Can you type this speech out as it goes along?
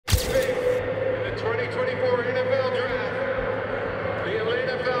2024 NFL Draft, the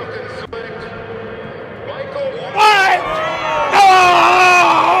Atlanta Falcons select Michael. What? No!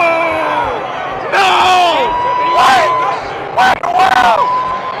 No! What in the world?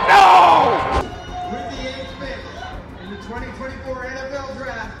 No! With the 8th pick in the 2024 NFL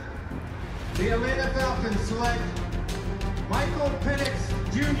Draft, the Atlanta Falcons select Michael Penix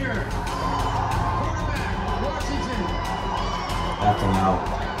Jr., quarterback, Washington. That's an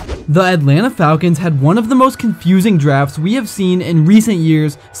out. The Atlanta Falcons had one of the most confusing drafts we have seen in recent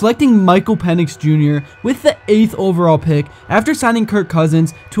years, selecting Michael Penix Jr. with the 8th overall pick after signing Kirk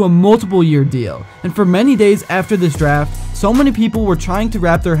Cousins to a multiple-year deal. And for many days after this draft, so many people were trying to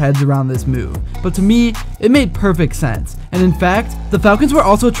wrap their heads around this move, but to me, it made perfect sense. And in fact, the Falcons were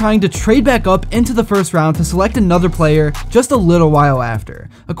also trying to trade back up into the first round to select another player just a little while after.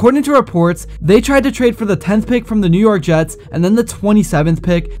 According to reports, they tried to trade for the 10th pick from the New York Jets and then the 27th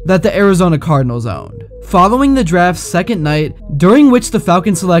pick that the Arizona Cardinals owned. Following the draft's second night, during which the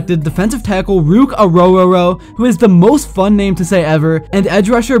Falcons selected defensive tackle Ruke, who is the most fun name to say ever, and edge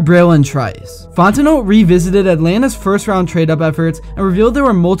rusher Bralen Trice. Fontenote revisited Atlanta's first-round trade-up efforts and revealed there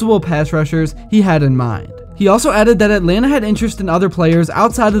were multiple pass rushers he had in mind. He also added that Atlanta had interest in other players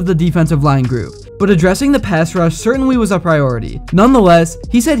outside of the defensive line group, but addressing the pass rush certainly was a priority. Nonetheless,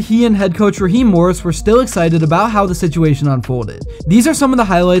 he said he and head coach Raheem Morris were still excited about how the situation unfolded. These are some of the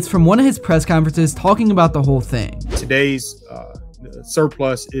highlights from one of his press conferences talking about the whole thing. Today's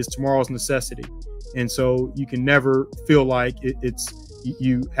surplus is tomorrow's necessity, and so you can never feel like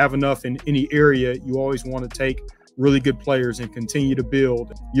you have enough in any area. You always want to take really good players and continue to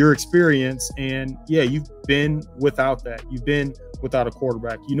build your experience. And yeah, you've been without that. You've been without a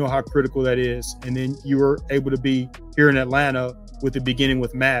quarterback. You know how critical that is. And then you were able to be here in Atlanta with the beginning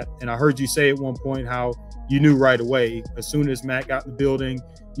with Matt. And I heard you say at one point how you knew right away, as soon as Matt got in the building,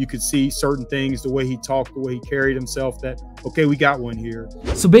 you could see certain things, the way he talked, the way he carried himself, that, okay, we got one here.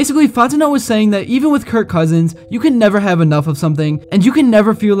 So basically, Fontenote was saying that even with Kirk Cousins, you can never have enough of something, and you can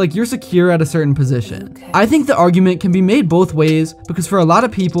never feel like you're secure at a certain position. Okay. I think the argument can be made both ways, because for a lot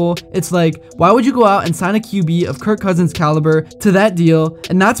of people, it's like, why would you go out and sign a QB of Kirk Cousins' caliber to that deal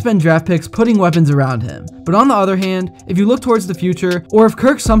and not spend draft picks putting weapons around him? But on the other hand, if you look towards the future, or if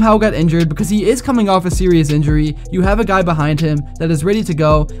Kirk somehow got injured because he is coming off a serious injury, you have a guy behind him that is ready to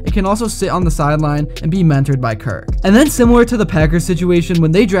go and can also sit on the sideline and be mentored by Kirk. And then similar to the Packers situation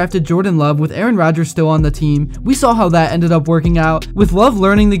when they drafted Jordan Love with Aaron Rodgers still on the team, we saw how that ended up working out, with Love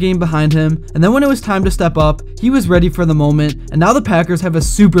learning the game behind him, and then when it was time to step up, he was ready for the moment, and now the Packers have a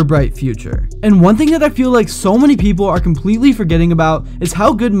super bright future. And one thing that I feel like so many people are completely forgetting about is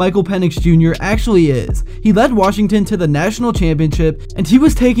how good Michael Penix Jr. actually is. He led Washington to the national championship, and he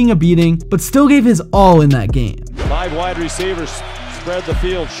was taking a beating, but still gave his all in that game. 5 wide receivers spread the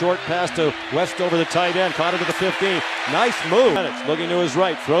field, short pass to West over the tight end, caught it to the 15. Nice move. Looking to his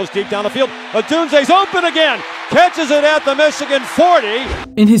right, throws deep down the field. Odunze's open again, catches it at the Michigan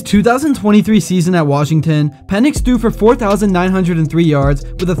 40. In his 2023 season at Washington, Penix threw for 4,903 yards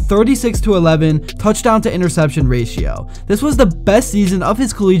with a 36-11 touchdown to interception ratio. This was the best season of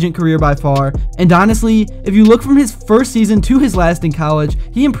his collegiate career by far, and honestly, if you look from his first season to his last in college,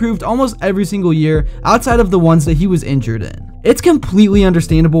 he improved almost every single year outside of the ones that he was injured in. It's completely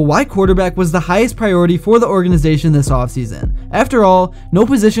understandable why quarterback was the highest priority for the organization this offseason. After all, no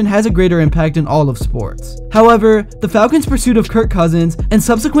position has a greater impact in all of sports. However, the Falcons' pursuit of Kirk Cousins and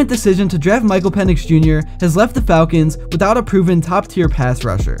subsequent decision to draft Michael Penix Jr. has left the Falcons without a proven top-tier pass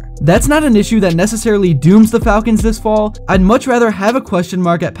rusher. That's not an issue that necessarily dooms the Falcons this fall. I'd much rather have a question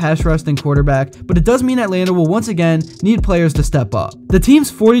mark at pass rush than quarterback, but it does mean Atlanta will once again need players to step up. The team's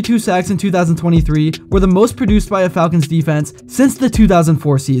 42 sacks in 2023 were the most produced by a Falcons defense since the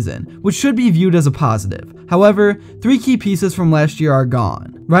 2004 season, which should be viewed as a positive. However, 3 key pieces from last year are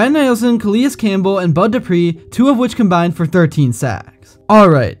gone: Ryan Nielsen, Calais Campbell, and Bud Dupree, 2 of which combined for 13 sacks.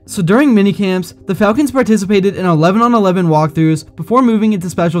 Alright, so during minicamps, the Falcons participated in 11-on-11 walkthroughs before moving into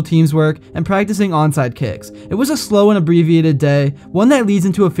special teams work and practicing onside kicks. It was a slow and abbreviated day, one that leads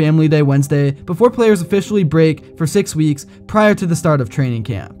into a family day Wednesday before players officially break for 6 weeks prior to the start of training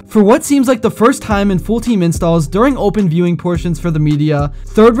camp. For what seems like the first time in full team installs during open viewing portions for the media,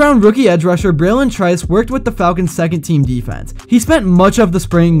 3rd round rookie edge rusher Bralen Trice worked with the Falcons' second team defense. He spent much of the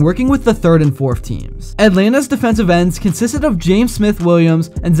spring working with the 3rd and 4th teams. Atlanta's defensive ends consisted of James Smith-Williams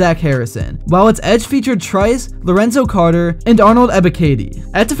and Zach Harrison, while its edge featured Trice, Lorenzo Carter, and Arnold Ebiketie.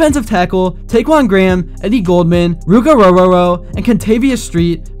 At defensive tackle, Taquan Graham, Eddie Goldman, Ruke and Contavious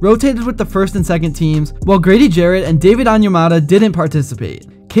Street rotated with the 1st and 2nd teams, while Grady Jarrett and David Onyemata didn't participate.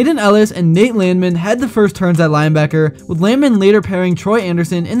 Caden Ellis and Nate Landman had the first turns at linebacker, with Landman later pairing Troy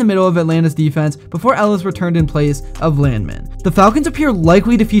Anderson in the middle of Atlanta's defense before Ellis returned in place of Landman. The Falcons appear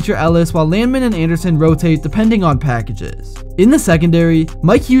likely to feature Ellis while Landman and Anderson rotate depending on packages. In the secondary,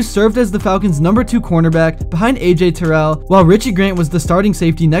 Mike Hughes served as the Falcons' number 2 cornerback behind AJ Terrell, while Richie Grant was the starting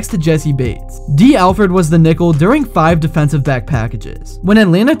safety next to Jesse Bates. D. Alford was the nickel during 5 defensive back packages. When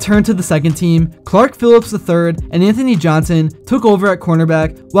Atlanta turned to the second team, Clark Phillips III and Anthony Johnson took over at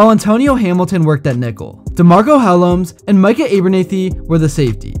cornerback, while Antonio Hamilton worked at nickel. DeMarco Helms and Micah Abernathy were the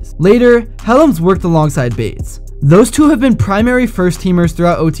safeties. Later, Helms worked alongside Bates. Those two have been primary first-teamers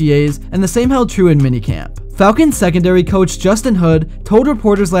throughout OTAs, and the same held true in minicamp. Falcons secondary coach Justin Hood told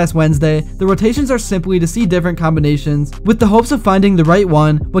reporters last Wednesday the rotations are simply to see different combinations with the hopes of finding the right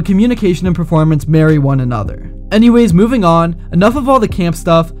one when communication and performance marry one another. Anyways, moving on, enough of all the camp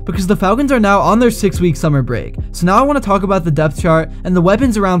stuff because the Falcons are now on their 6-week summer break. So now I want to talk about the depth chart and the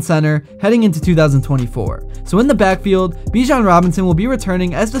weapons around center heading into 2024. So in the backfield, Bijan Robinson will be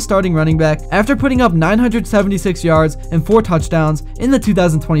returning as the starting running back after putting up 976 yards and 4 touchdowns in the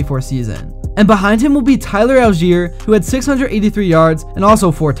 2024 season. And behind him will be Tyler Algier, who had 683 yards and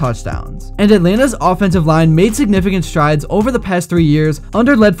also 4 touchdowns. And Atlanta's offensive line made significant strides over the past 3 years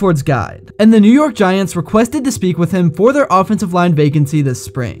under Ledford's guide. And the New York Giants requested to speak with him for their offensive line vacancy this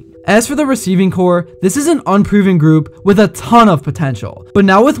spring. As for the receiving core, this is an unproven group with a ton of potential. But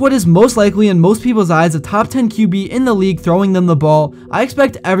now with what is most likely in most people's eyes a top 10 QB in the league throwing them the ball, I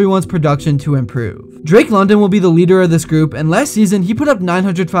expect everyone's production to improve. Drake London will be the leader of this group, and last season he put up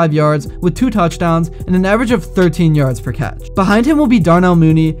 905 yards with 2 touchdowns and an average of 13 yards per catch. Behind him will be Darnell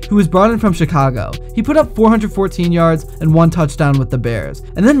Mooney, who was brought in from Chicago. He put up 414 yards and 1 touchdown with the Bears.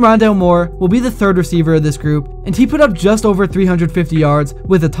 And then Rondale Moore will be the 3rd receiver of this group, and he put up just over 350 yards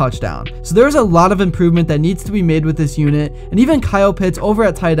with a touchdown. So there's a lot of improvement that needs to be made with this unit, and even Kyle Pitts over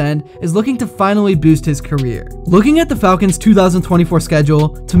at tight end is looking to finally boost his career. Looking at the Falcons' 2024 schedule,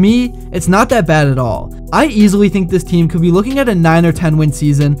 to me, it's not that bad at all. I easily think this team could be looking at a 9 or 10 win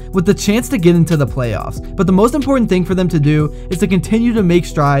season with the chance to get into the playoffs, but the most important thing for them to do is to continue to make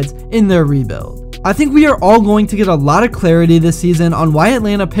strides in their rebuild. I think we are all going to get a lot of clarity this season on why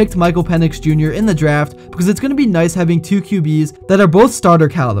Atlanta picked Michael Penix Jr. in the draft, because it's going to be nice having 2 QBs that are both starter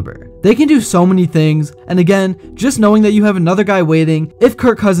caliber. They can do so many things, and again, just knowing that you have another guy waiting if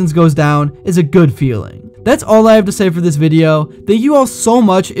Kirk Cousins goes down is a good feeling. That's all I have to say for this video. Thank you all so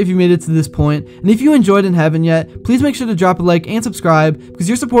much if you made it to this point, and if you enjoyed and haven't yet, please make sure to drop a like and subscribe because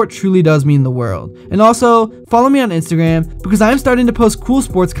your support truly does mean the world. And also, follow me on Instagram because I'm starting to post cool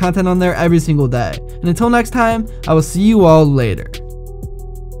sports content on there every single day. And until next time, I will see you all later.